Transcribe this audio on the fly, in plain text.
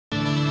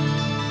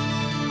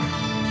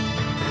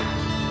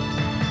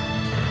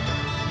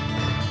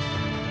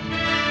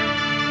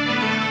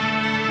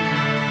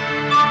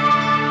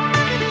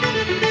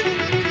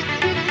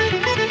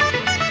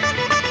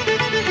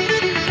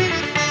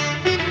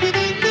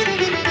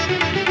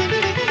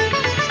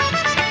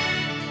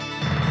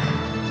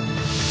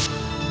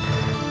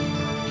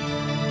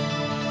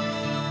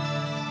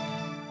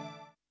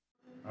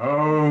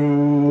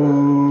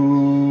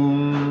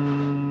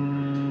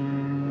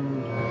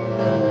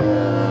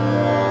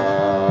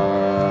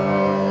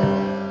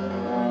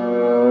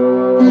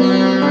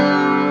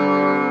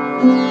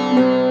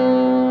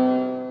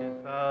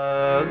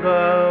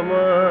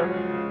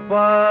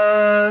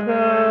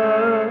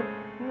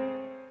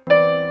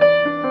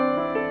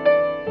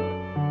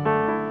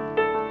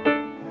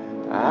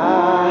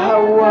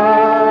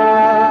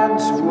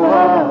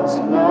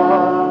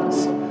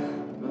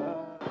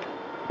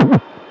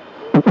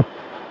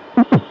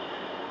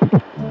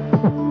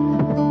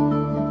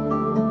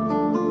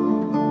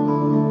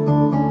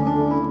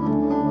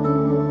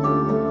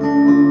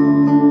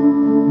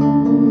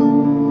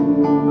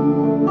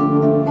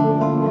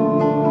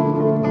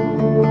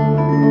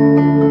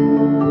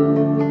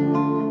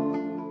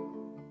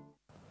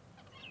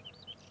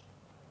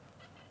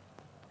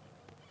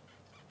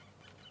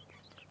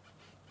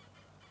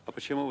А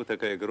почему вы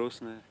такая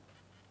грустная?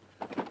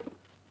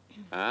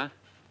 А?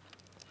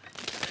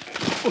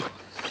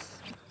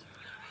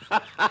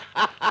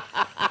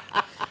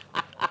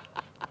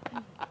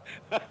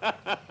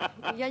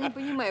 Я не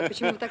понимаю,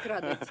 почему вы так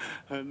радуетесь.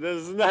 Да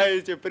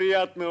знаете,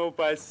 приятно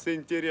упасть с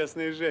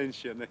интересной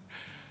женщиной.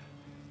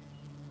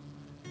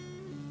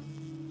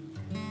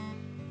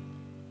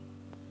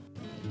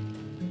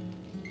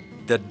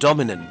 The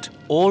dominant,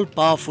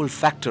 all-powerful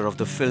factor of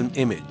the film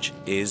image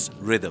is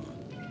rhythm,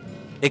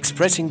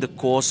 expressing the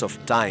course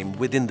of time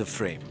within the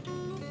frame.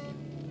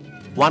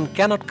 One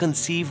cannot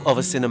conceive of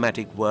a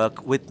cinematic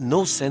work with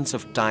no sense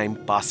of time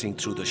passing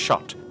through the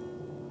shot.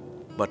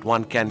 But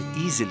one can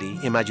easily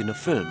imagine a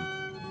film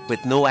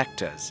with no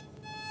actors,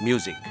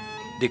 music,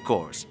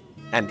 decors,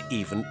 and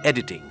even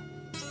editing.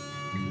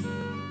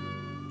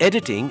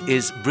 Editing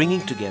is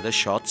bringing together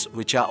shots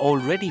which are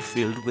already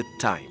filled with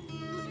time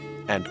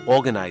and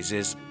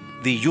organizes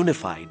the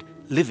unified,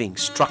 living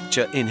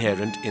structure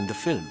inherent in the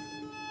film.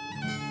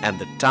 And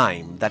the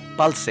time that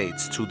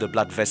pulsates through the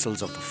blood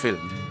vessels of the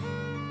film,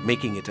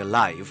 making it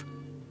alive,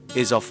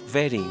 is of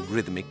varying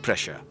rhythmic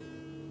pressure.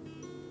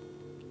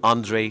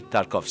 Andrei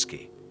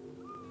Tarkovsky.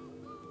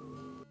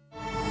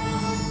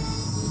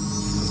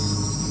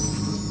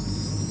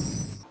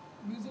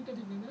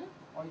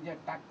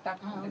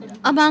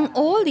 Among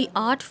all the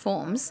art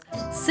forms,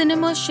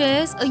 cinema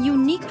shares a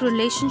unique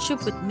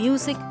relationship with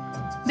music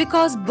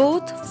because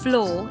both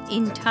flow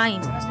in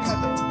time.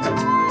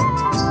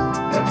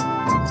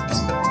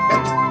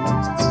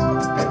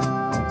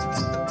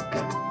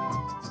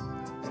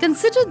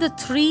 Consider the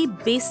three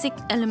basic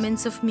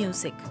elements of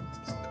music: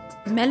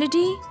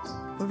 melody,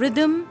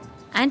 rhythm,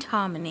 and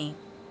harmony.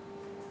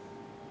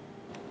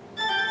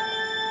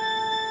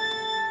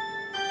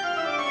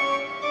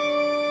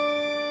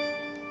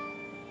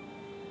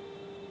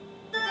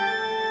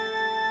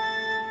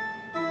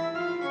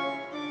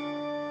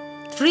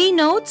 Three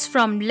notes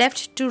from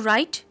left to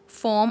right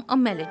form a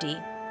melody.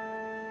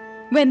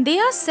 When they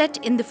are set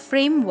in the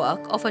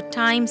framework of a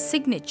time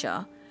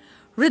signature,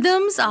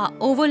 rhythms are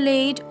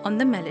overlaid on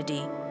the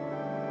melody.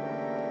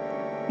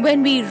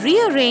 When we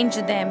rearrange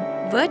them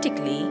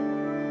vertically,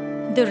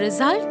 the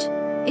result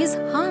is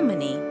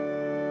harmony.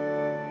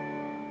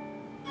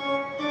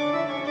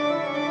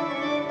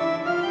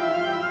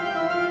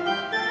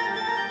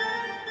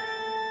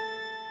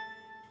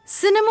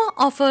 Cinema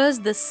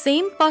offers the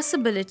same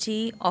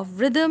possibility of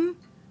rhythm,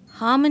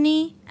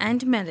 harmony,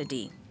 and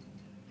melody.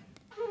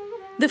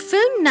 The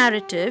film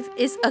narrative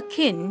is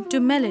akin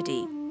to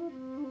melody.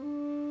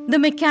 The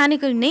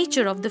mechanical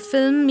nature of the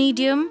film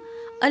medium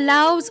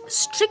allows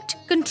strict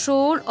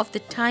control of the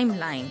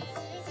timeline,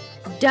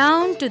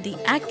 down to the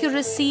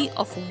accuracy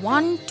of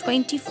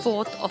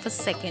 1/24th of a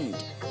second.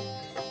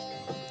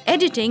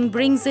 Editing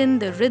brings in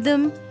the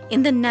rhythm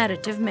in the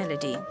narrative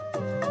melody.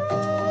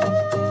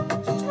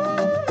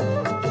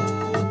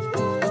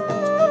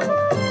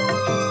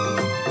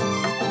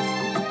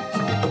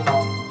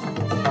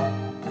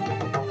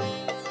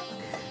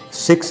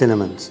 Six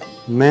elements: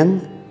 men,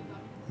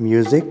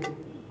 music,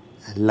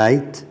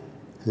 light,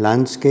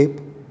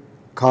 landscape,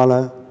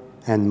 color,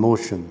 and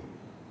motion.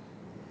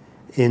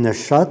 In a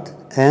shot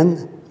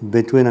and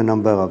between a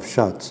number of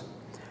shots.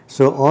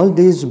 So all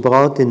these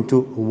brought into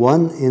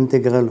one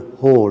integral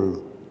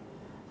whole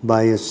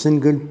by a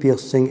single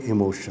piercing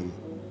emotion.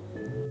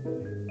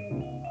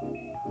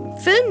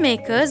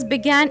 Filmmakers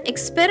began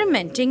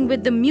experimenting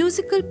with the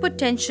musical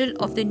potential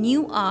of the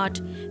new art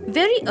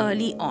very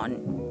early on.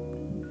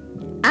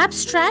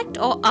 Abstract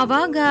or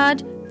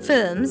avant-garde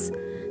films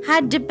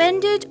had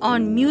depended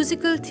on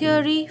musical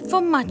theory for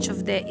much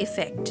of their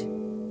effect.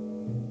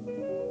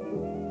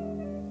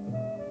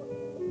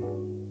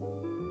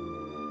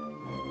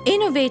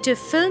 Innovative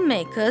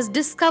filmmakers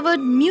discovered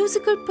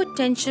musical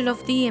potential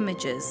of the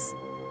images.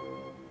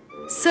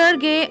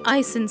 Sergei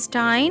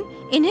Eisenstein,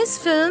 in his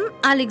film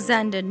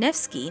Alexander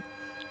Nevsky,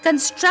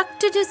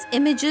 constructed his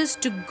images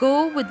to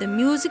go with the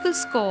musical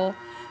score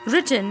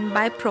written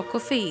by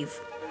Prokofiev.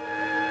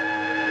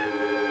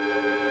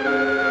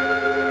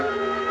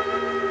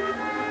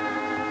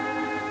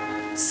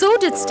 So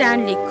did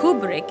Stanley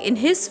Kubrick in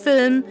his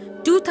film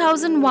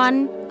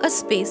 2001: A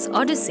Space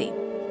Odyssey.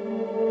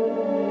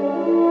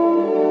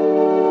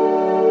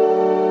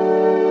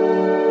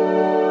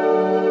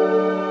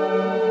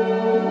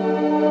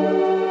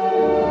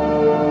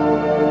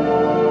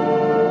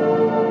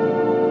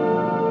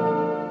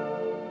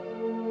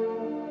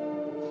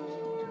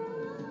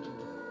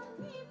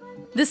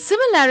 The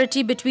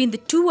similarity between the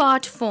two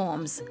art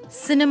forms,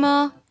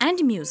 cinema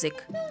and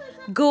music,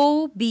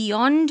 go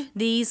beyond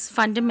these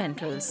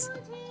fundamentals.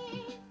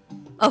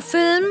 A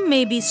film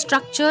may be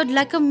structured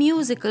like a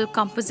musical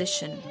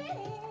composition,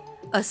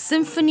 a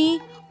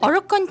symphony or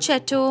a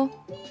concerto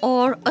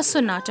or a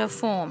sonata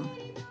form.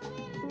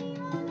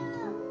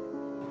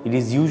 It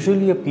is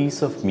usually a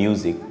piece of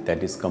music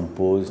that is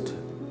composed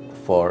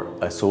for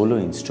a solo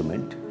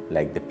instrument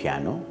like the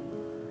piano.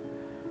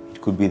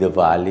 It could be the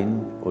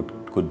violin or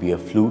it could be a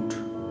flute.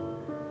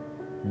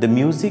 The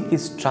music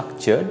is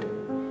structured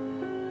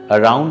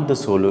around the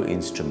solo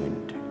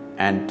instrument,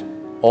 and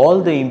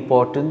all the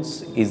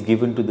importance is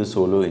given to the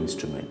solo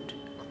instrument.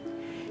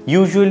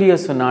 Usually a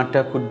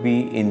sonata could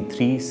be in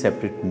 3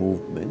 separate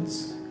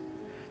movements.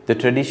 The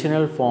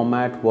traditional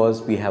format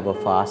was we have a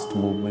fast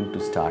movement to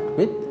start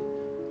with,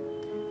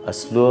 a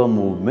slower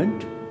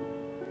movement,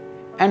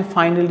 and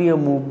finally a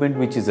movement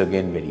which is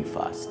again very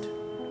fast.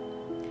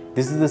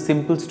 This is the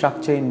simple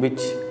structure in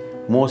which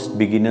most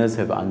beginners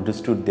have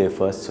understood their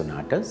first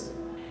sonatas.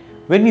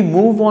 When we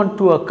move on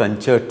to a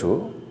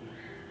concerto,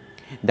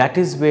 that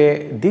is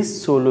where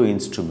this solo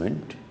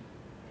instrument,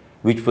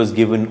 which was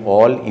given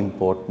all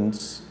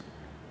importance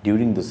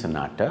during the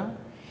sonata,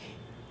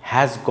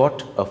 has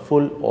got a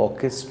full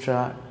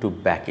orchestra to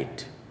back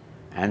it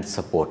and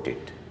support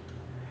it.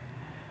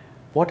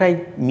 What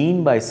I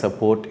mean by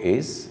support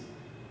is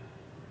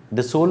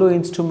the solo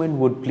instrument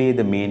would play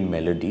the main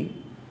melody,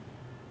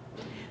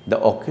 the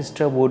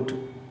orchestra would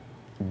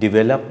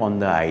develop on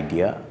the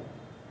idea.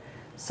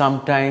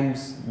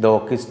 Sometimes the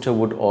orchestra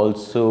would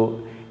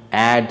also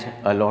add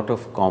a lot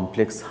of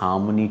complex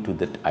harmony to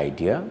that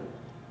idea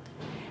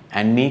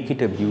and make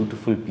it a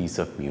beautiful piece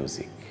of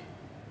music.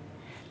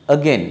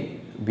 Again,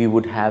 we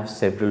would have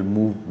several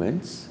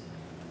movements,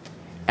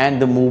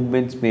 and the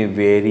movements may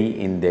vary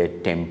in their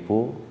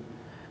tempo,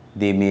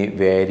 they may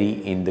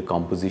vary in the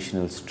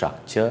compositional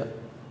structure,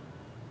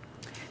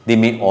 they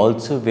may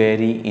also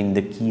vary in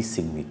the key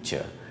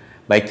signature.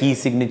 By key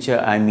signature,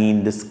 I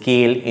mean the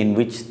scale in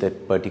which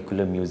that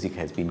particular music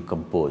has been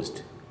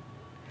composed.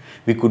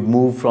 We could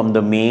move from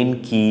the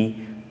main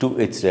key to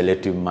its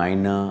relative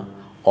minor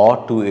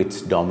or to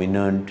its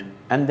dominant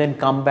and then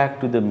come back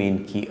to the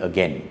main key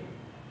again.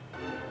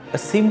 A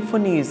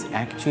symphony is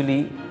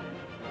actually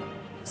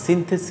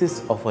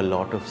synthesis of a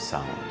lot of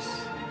sounds.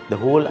 The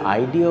whole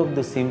idea of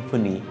the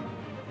symphony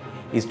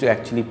is to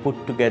actually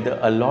put together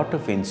a lot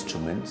of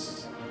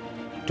instruments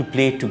to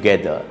play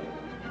together,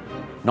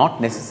 not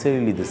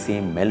necessarily the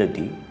same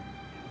melody,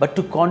 but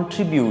to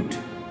contribute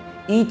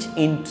each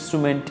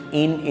instrument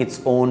in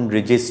its own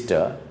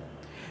register,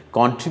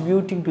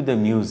 contributing to the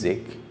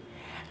music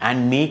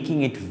and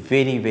making it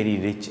very, very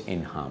rich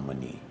in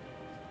harmony.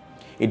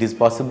 It is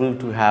possible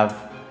to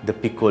have the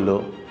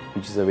piccolo,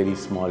 which is a very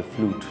small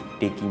flute,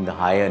 taking the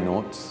higher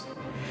notes,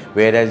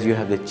 whereas you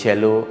have the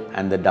cello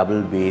and the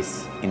double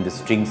bass in the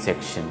string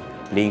section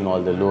playing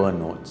all the lower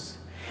notes.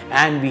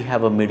 And we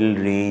have a middle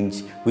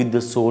range with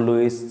the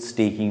soloists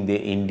taking their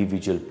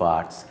individual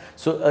parts.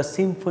 So a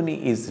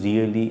symphony is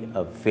really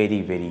a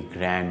very, very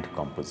grand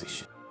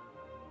composition.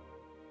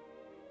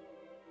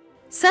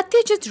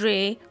 Satyajit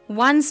Ray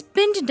once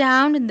pinned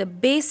down the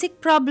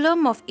basic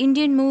problem of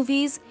Indian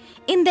movies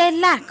in their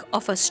lack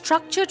of a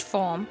structured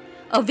form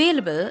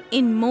available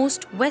in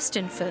most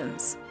Western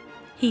films.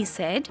 He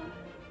said,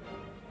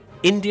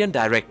 Indian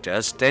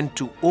directors tend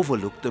to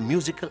overlook the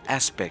musical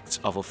aspects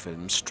of a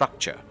film's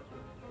structure.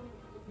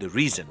 The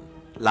reason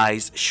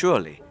lies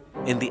surely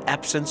in the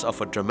absence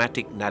of a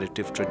dramatic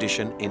narrative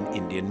tradition in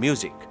Indian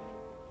music.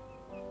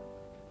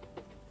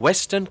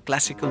 Western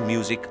classical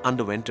music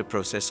underwent a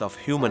process of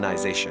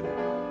humanization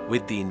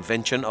with the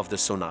invention of the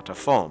sonata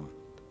form.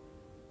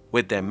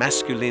 With their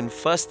masculine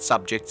first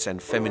subjects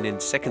and feminine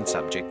second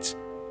subjects,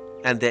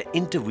 and their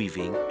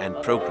interweaving and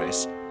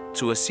progress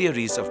through a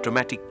series of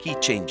dramatic key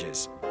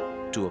changes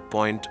to a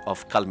point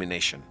of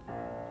culmination.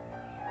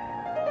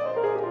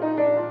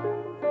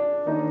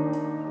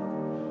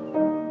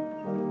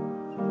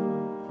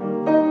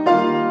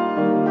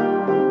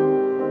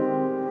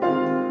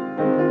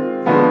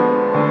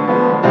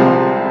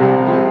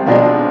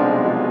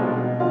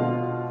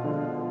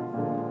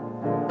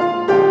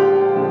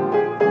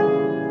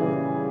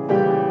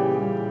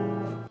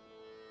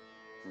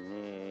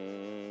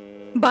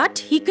 But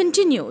he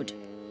continued,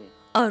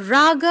 a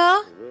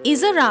raga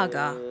is a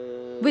raga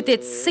with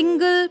its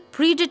single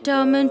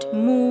predetermined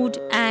mood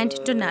and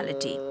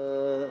tonality.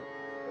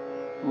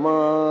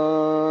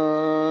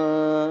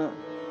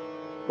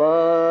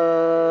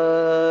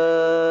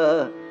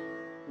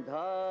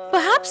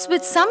 Perhaps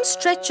with some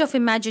stretch of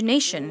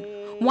imagination,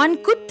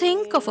 one could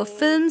think of a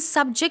film's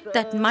subject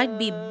that might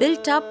be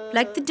built up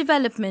like the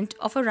development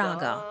of a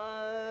raga.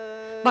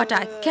 But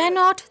I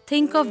cannot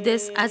think of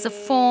this as a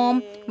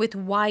form with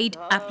wide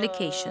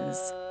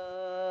applications.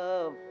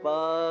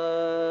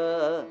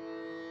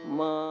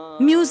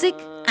 Music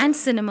and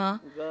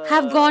cinema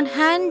have gone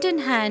hand in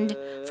hand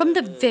from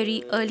the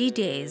very early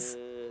days.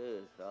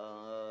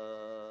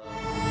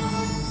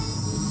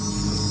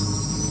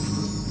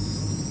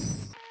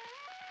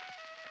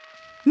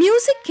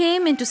 Music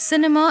came into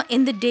cinema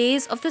in the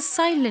days of the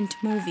silent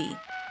movie.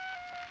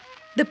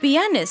 The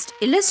pianist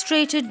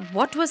illustrated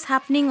what was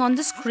happening on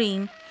the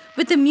screen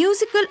with a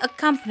musical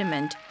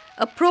accompaniment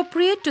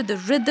appropriate to the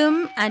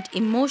rhythm and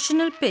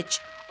emotional pitch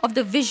of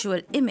the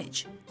visual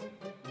image.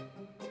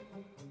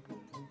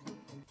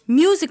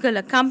 Musical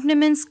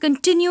accompaniments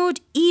continued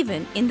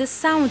even in the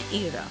sound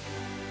era.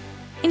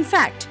 In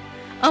fact,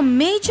 a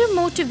major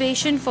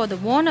motivation for the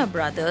Warner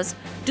Brothers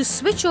to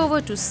switch over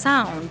to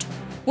sound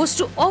was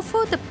to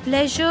offer the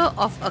pleasure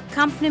of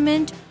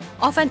accompaniment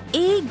of an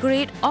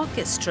A-grade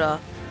orchestra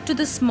to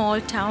the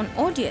small-town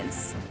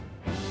audience.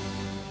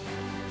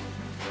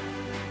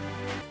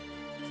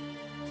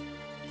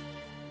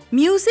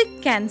 Music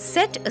can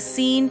set a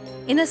scene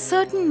in a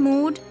certain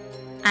mood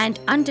and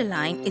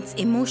underline its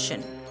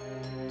emotion.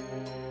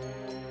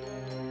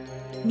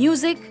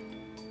 Music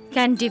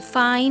can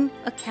define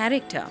a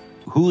character.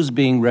 Who's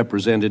being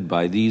represented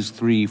by these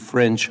three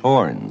French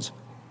horns?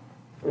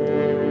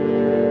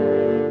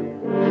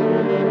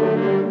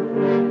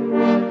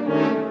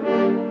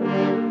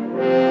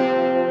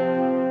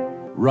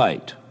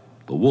 Right,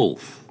 the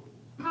wolf.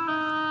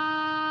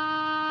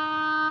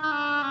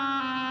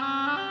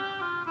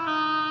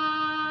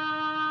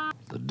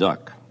 The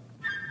duck.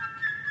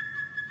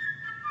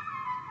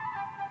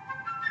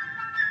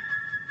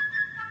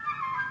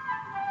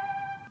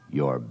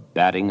 You're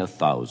batting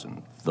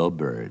 1,000, the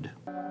bird.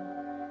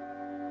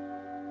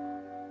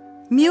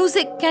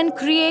 Music can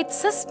create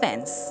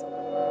suspense.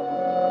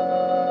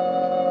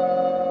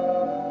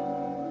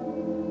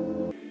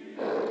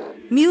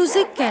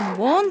 Music can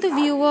warn the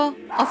viewer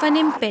of an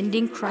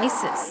impending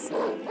crisis.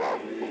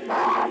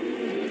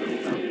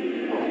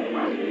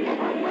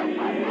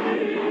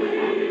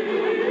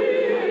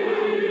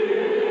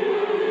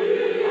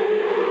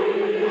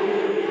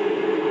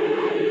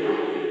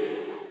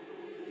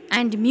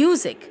 And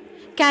music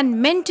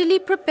can mentally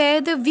prepare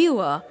the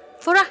viewer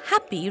for a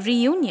happy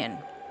reunion.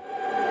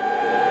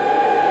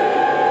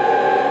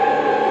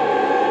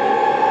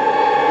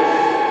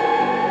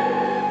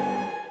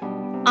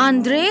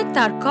 Andrei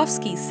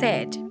Tarkovsky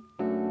said,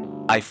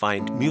 I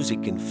find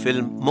music in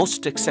film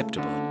most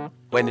acceptable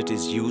when it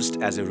is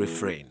used as a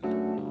refrain.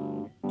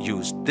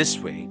 Used this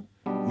way,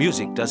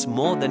 music does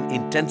more than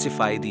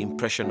intensify the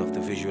impression of the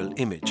visual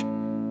image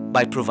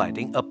by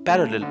providing a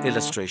parallel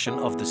illustration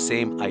of the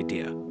same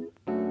idea.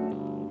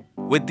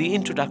 With the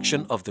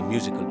introduction of the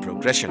musical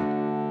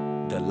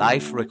progression, the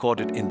life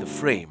recorded in the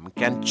frame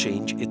can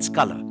change its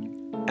color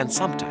and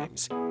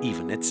sometimes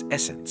even its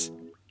essence.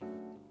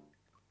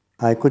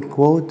 I could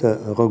quote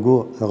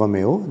Raghu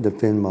Romeo, the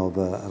film of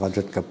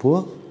Rajat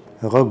Kapoor.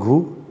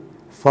 Raghu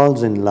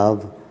falls in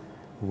love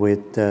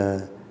with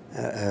a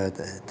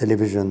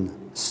television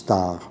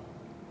star.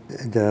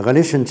 The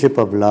relationship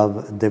of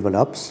love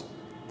develops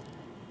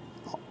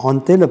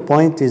until a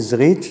point is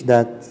reached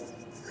that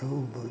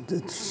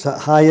its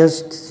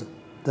highest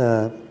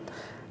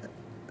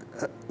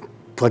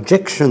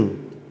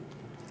projection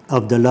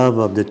of the love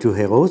of the two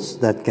heroes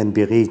that can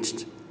be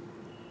reached.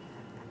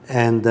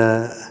 And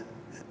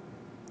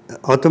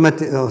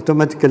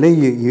automatically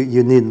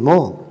you need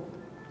more.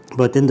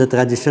 But in the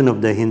tradition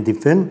of the Hindi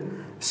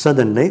film,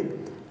 suddenly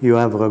you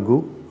have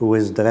Raghu, who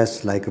is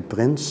dressed like a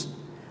prince,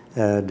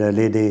 the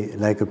lady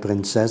like a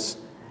princess,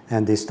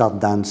 and they start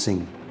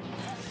dancing.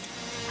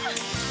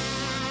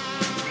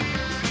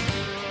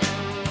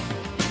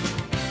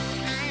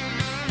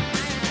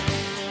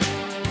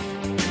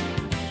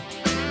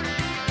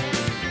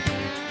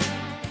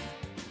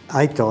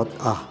 I thought,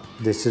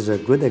 this is a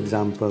good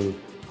example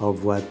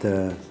of what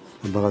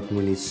Bharat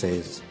Muni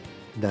says,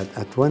 that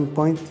at one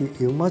point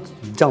you must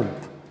jump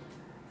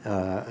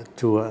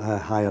to a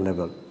higher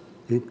level.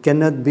 It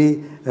cannot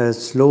be a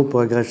slow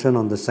progression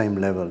on the same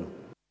level.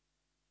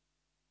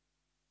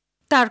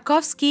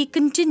 Tarkovsky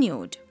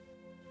continued,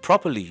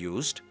 Properly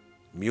used,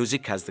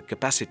 music has the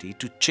capacity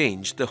to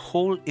change the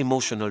whole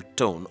emotional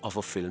tone of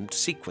a filmed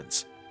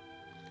sequence.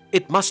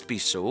 It must be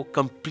so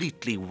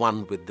completely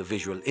one with the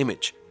visual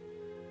image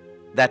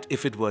that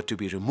if it were to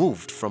be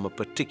removed from a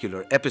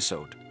particular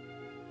episode,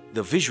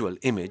 the visual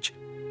image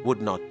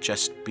would not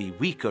just be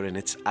weaker in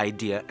its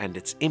idea and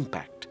its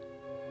impact,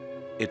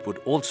 it would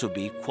also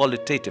be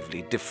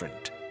qualitatively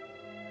different.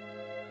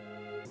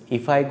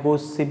 If I go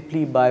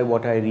simply by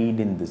what I read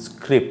in the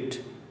script,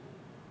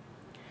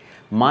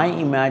 my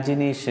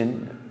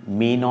imagination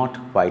may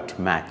not quite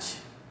match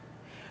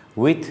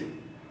with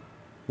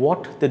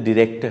what the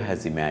director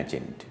has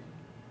imagined.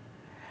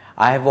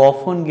 I have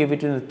often given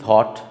it a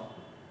thought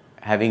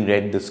having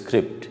read the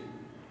script,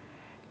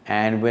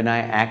 and when I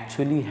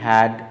actually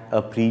had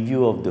a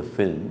preview of the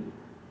film,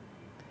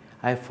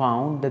 I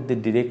found that the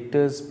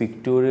director's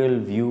pictorial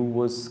view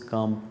was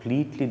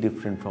completely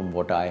different from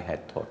what I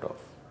had thought of.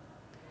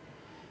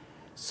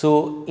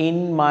 So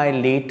in my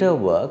later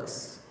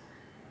works,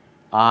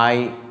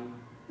 I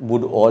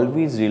would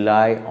always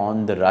rely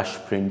on the rush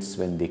prints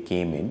when they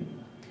came in.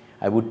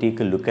 I would take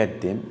a look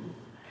at them,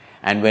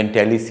 and when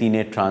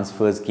telecine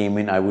transfers came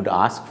in, I would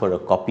ask for a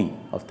copy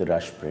of the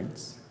rush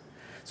prints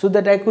so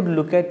that I could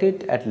look at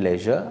it at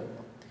leisure,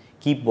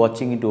 keep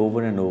watching it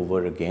over and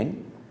over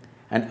again,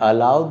 and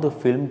allow the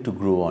film to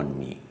grow on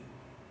me.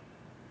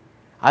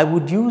 I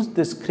would use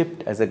the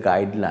script as a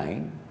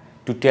guideline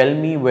to tell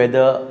me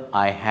whether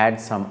I had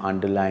some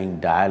underlying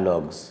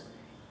dialogues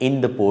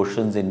in the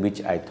portions in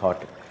which I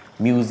thought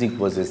music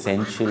was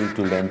essential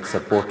to lend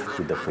support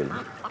to the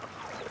film.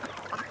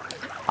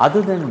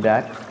 Other than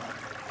that,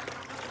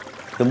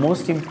 the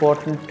most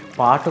important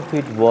part of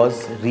it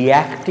was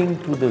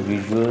reacting to the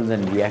visuals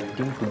and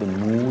reacting to the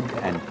mood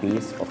and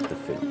pace of the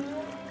film.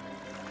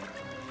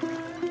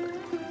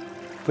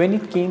 When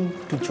it came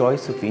to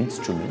choice of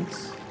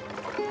instruments,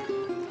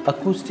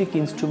 acoustic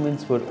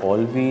instruments were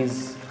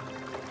always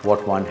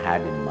what one had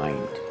in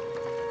mind.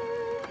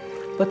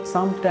 But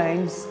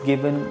sometimes,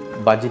 given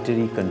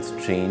budgetary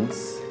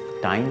constraints,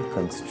 time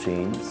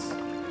constraints,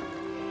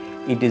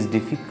 it is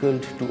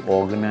difficult to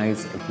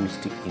organize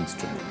acoustic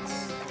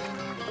instruments.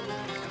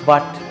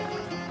 But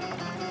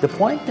the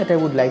point that I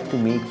would like to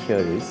make here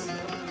is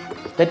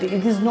that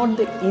it is not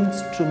the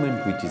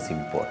instrument which is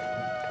important,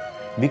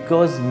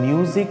 because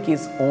music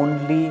is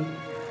only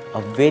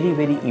a very,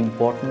 very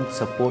important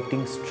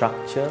supporting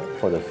structure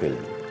for the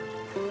film.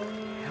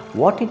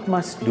 What it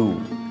must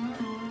do,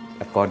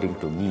 according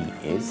to me,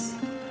 is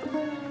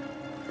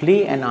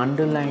play an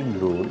underlying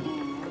role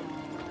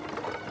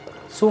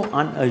so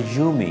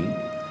unassuming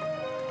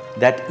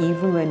that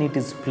even when it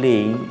is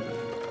playing,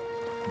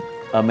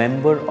 a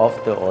member of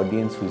the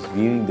audience who is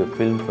viewing the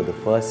film for the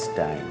first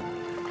time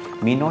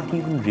may not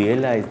even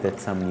realize that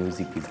some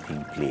music is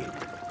being played.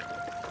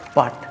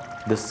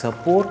 But the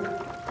support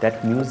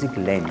that music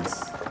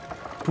lends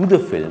to the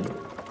film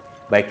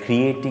by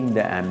creating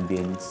the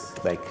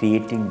ambience, by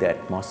creating the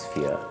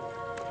atmosphere,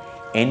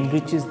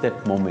 enriches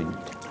that moment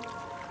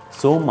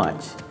so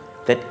much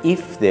that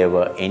if there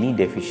were any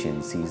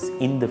deficiencies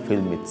in the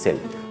film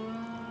itself,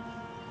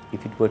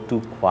 if it were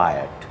too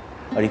quiet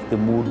or if the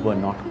mood were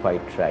not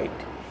quite right,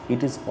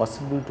 it is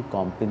possible to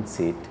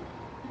compensate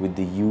with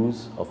the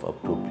use of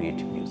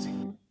appropriate music.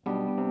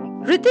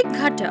 Ritik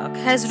Ghatak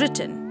has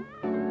written,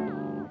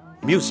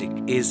 Music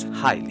is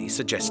highly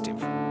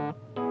suggestive.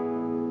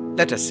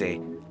 Let us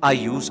say I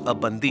use a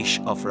bandish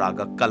of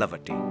Raga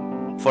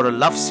Kalavati for a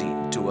love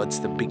scene towards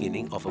the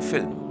beginning of a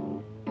film.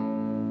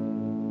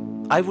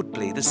 I would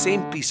play the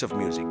same piece of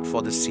music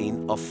for the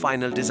scene of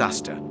final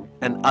disaster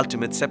and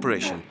ultimate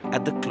separation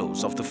at the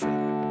close of the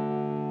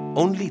film.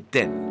 Only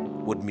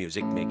then would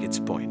music make its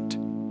point.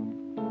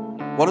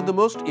 One of the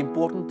most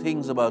important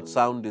things about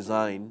sound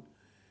design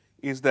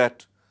is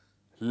that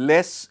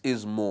less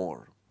is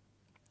more.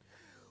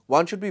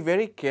 One should be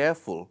very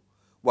careful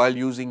while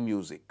using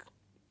music.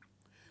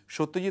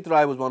 Satyajit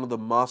Ray was one of the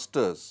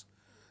masters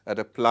at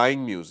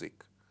applying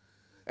music.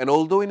 And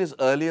although in his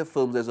earlier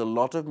films there's a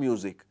lot of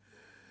music,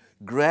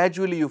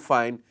 gradually you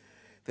find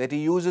that he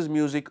uses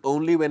music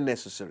only when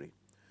necessary.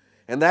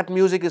 And that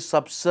music is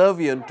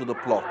subservient to the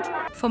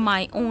plot. for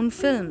my own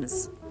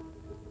films.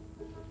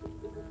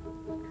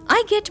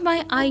 I get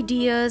my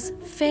ideas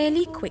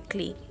fairly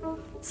quickly,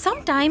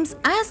 sometimes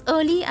as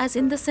early as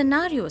in the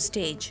scenario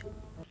stage.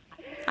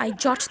 I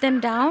jot them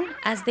down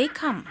as they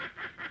come.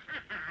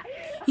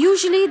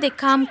 Usually they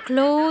come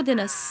clothed in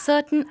a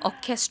certain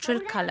orchestral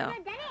color,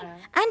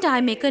 and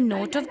I make a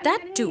note of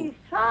that too.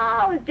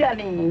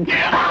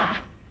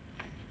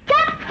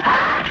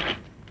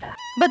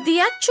 But the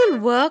actual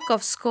work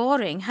of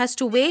scoring has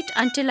to wait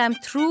until I'm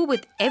through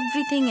with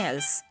everything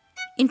else,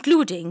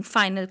 including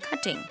final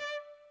cutting.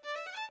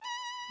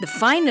 The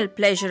final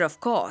pleasure, of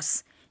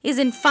course, is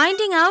in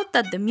finding out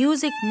that the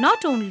music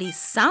not only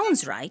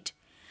sounds right,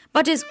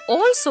 but is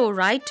also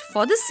right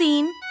for the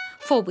scene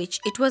for which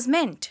it was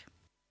meant.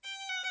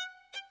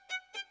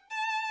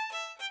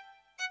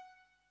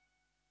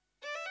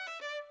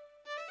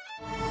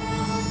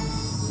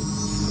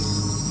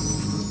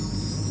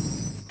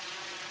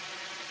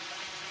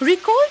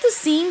 Recall the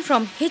scene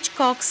from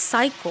Hitchcock's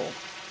Psycho,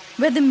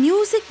 where the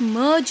music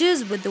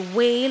merges with the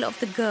wail of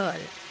the girl.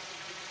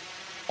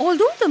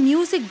 Although the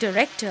music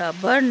director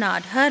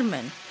Bernard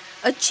Herrmann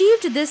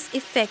achieved this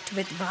effect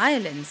with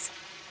violence,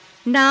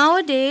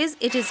 nowadays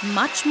it is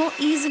much more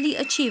easily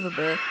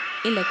achievable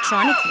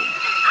electronically.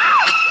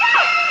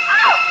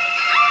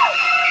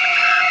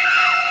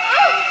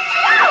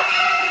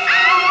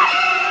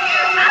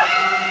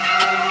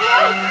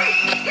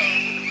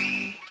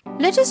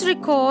 Let us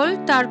recall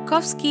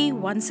Tarkovsky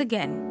once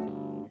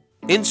again.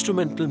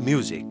 Instrumental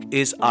music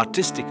is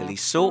artistically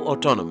so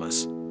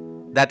autonomous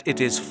that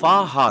it is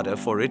far harder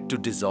for it to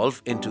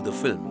dissolve into the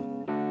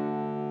film.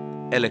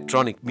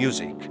 Electronic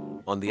music,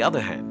 on the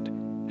other hand,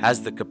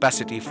 has the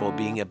capacity for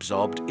being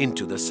absorbed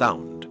into the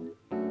sound.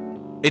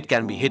 It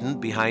can be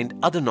hidden behind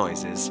other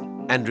noises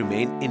and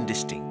remain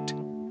indistinct,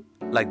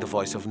 like the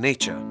voice of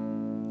nature,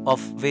 of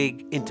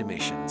vague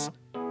intimations.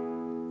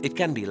 It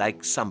can be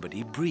like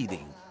somebody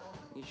breathing.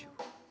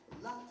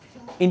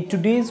 In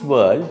today's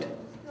world,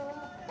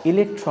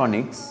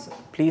 electronics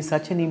play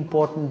such an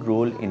important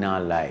role in our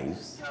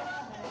lives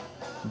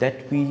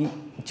that we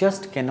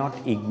just cannot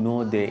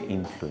ignore their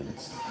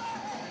influence.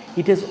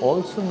 It has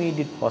also made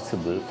it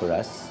possible for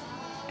us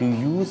to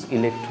use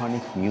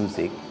electronic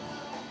music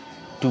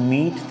to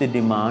meet the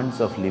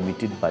demands of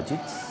limited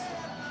budgets,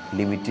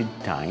 limited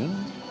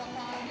time,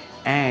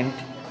 and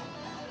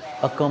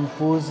a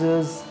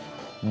composer's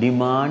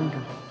demand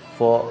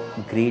for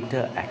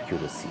greater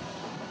accuracy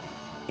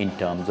in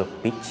terms of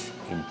pitch,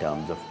 in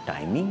terms of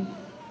timing,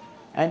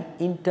 and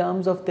in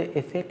terms of the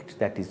effect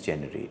that is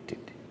generated.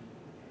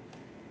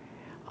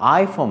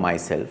 I, for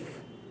myself,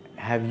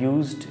 have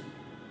used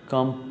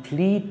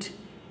complete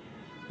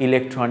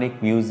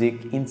electronic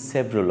music in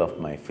several of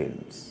my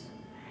films.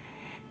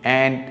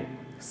 And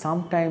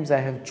sometimes I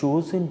have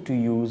chosen to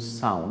use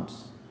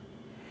sounds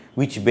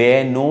which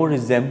bear no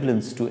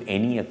resemblance to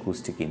any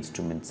acoustic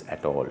instruments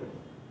at all.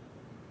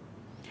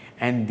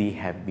 And they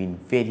have been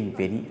very,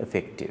 very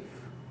effective.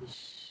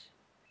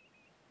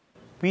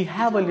 We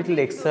have a little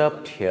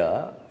excerpt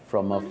here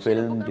from a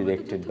film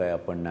directed by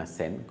Aparna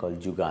Sen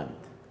called Jugant.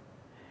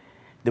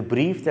 The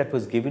brief that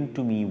was given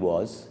to me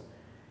was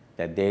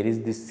that there is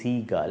this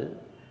seagull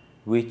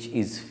which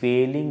is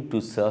failing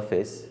to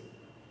surface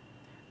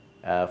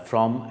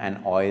from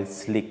an oil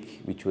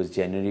slick which was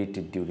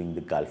generated during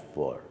the Gulf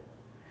War.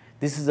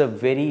 This is a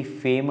very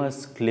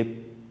famous clip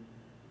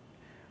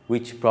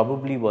which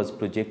probably was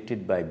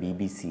projected by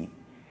BBC,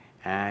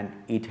 and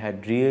it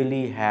had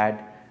really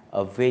had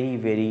a very,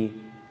 very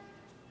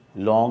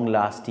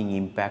long-lasting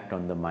impact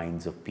on the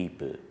minds of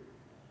people.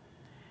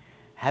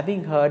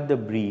 Having heard the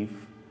brief,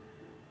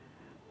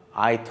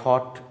 I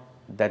thought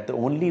that the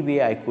only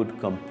way I could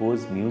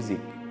compose music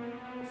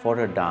for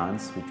a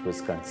dance which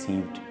was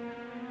conceived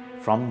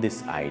from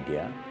this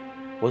idea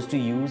was to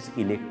use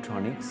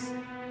electronics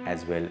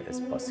as well as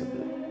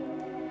possible.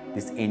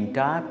 This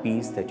entire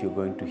piece that you're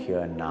going to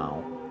hear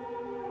now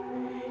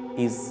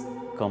is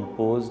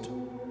composed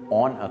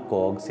on a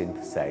Korg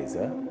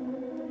synthesizer,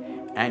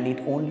 and it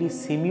only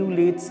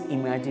simulates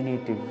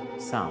imaginative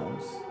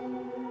sounds,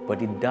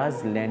 but it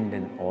does lend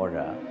an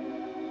aura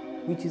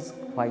which is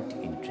quite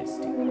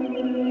interesting.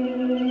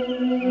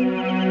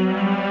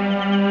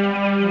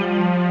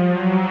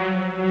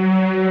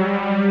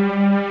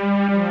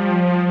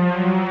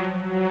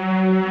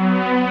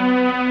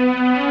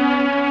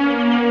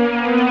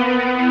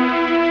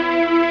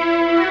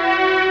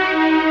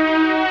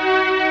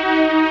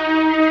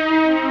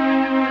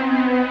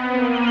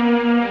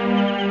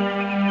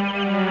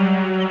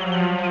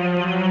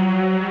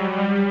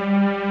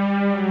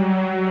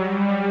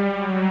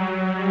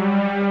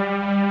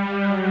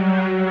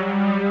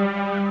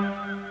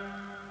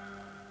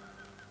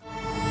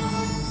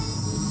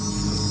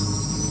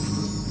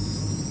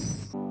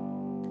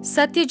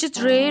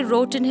 Satyajit Ray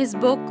wrote in his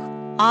book,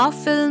 Our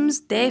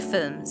Films, Their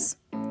Films.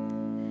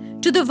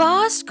 To the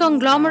vast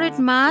conglomerate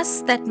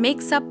mass that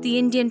makes up the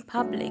Indian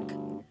public,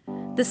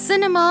 the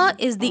cinema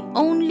is the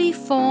only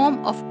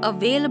form of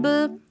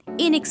available,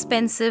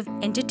 inexpensive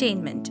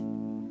entertainment.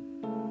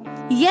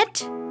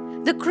 Yet,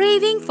 the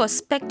craving for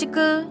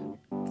spectacle,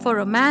 for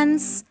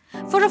romance,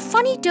 for a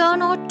funny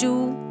turn or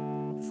two,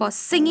 for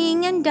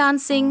singing and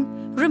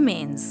dancing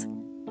remains.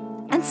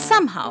 And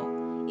somehow,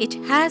 it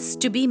has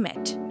to be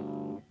met.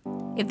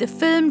 If the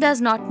film does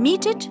not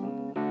meet it,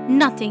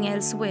 nothing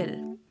else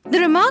will. The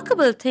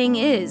remarkable thing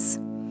is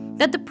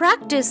that the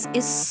practice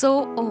is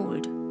so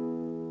old,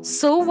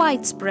 so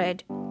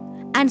widespread,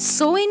 and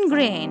so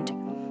ingrained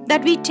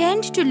that we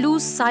tend to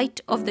lose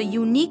sight of the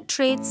unique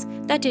traits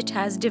that it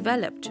has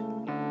developed.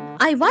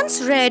 I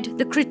once read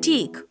the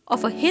critique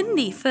of a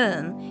Hindi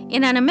film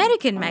in an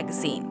American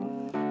magazine,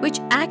 which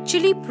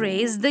actually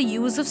praised the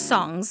use of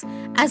songs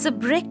as a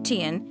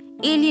Brechtian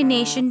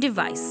alienation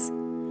device.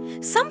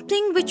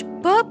 Something which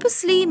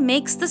purposely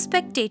makes the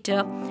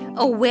spectator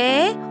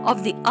aware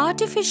of the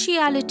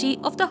artificiality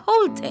of the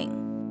whole thing.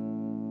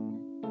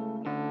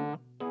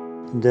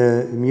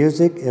 The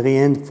music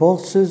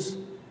reinforces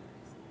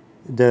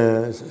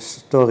the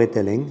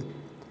storytelling,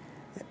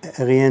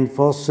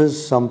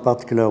 reinforces some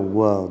particular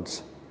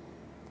words.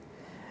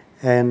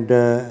 And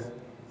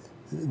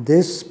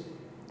this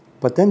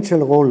potential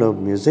role of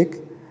music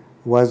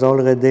was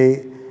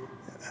already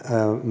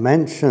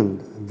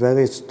mentioned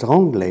very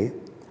strongly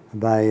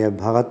by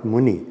Bharat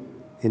Muni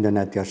in the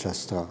Natya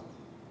Shastra,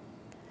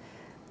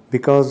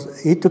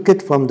 because he took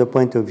it from the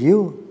point of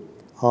view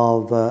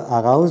of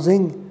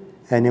arousing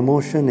an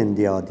emotion in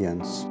the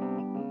audience.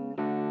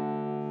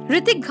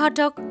 Ritik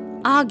Ghatak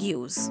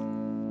argues,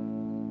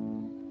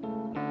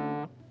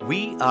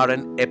 We are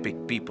an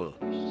epic people.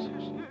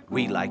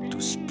 We like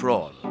to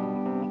sprawl.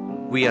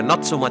 We are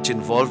not so much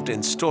involved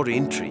in story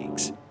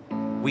intrigues.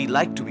 We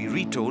like to be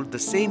retold the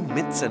same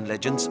myths and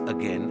legends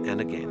again and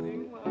again.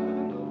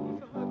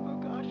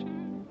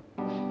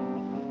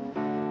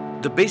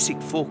 The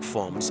basic folk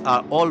forms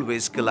are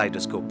always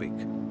kaleidoscopic,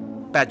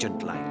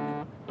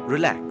 pageant-like,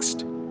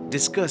 relaxed,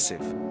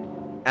 discursive,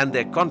 and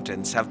their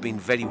contents have been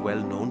very well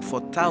known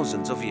for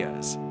thousands of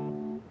years.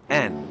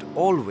 And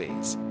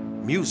always,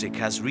 music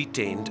has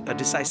retained a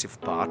decisive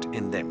part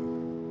in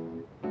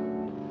them.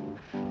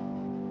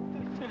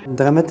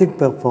 Dramatic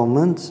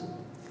performance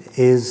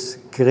is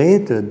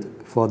created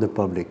for the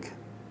public.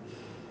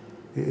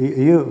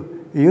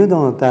 You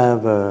don't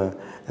have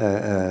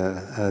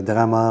a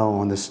drama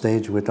on the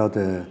stage without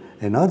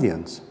an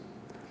audience.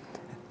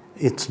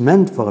 It's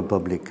meant for a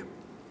public.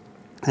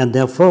 And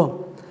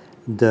therefore,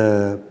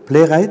 the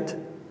playwright,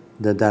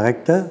 the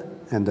director,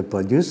 and the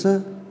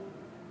producer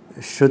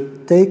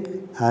should take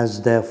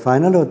as their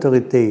final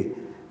authority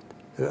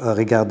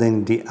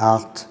regarding the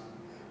art,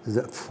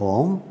 the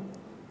form,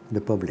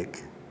 the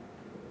public.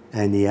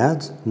 And he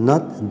adds,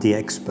 not the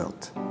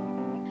expert.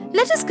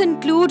 Let us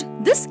conclude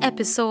this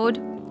episode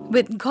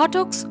with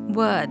Ghatak's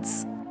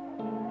words.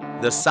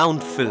 The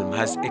sound film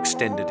has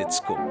extended its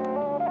scope,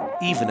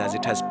 even as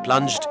it has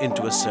plunged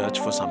into a search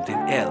for something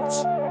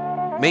else,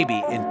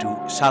 maybe into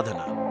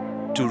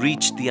sadhana, to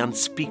reach the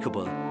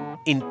unspeakable,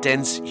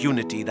 intense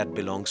unity that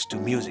belongs to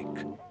music,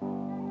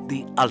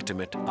 the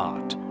ultimate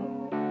art.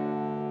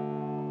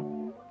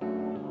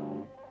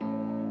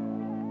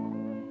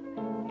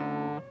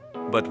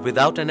 But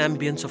without an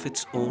ambience of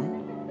its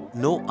own,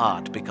 no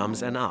art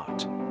becomes an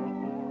art.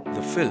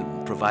 The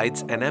film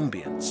provides an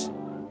ambience,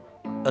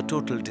 a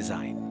total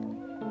design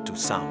to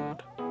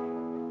sound.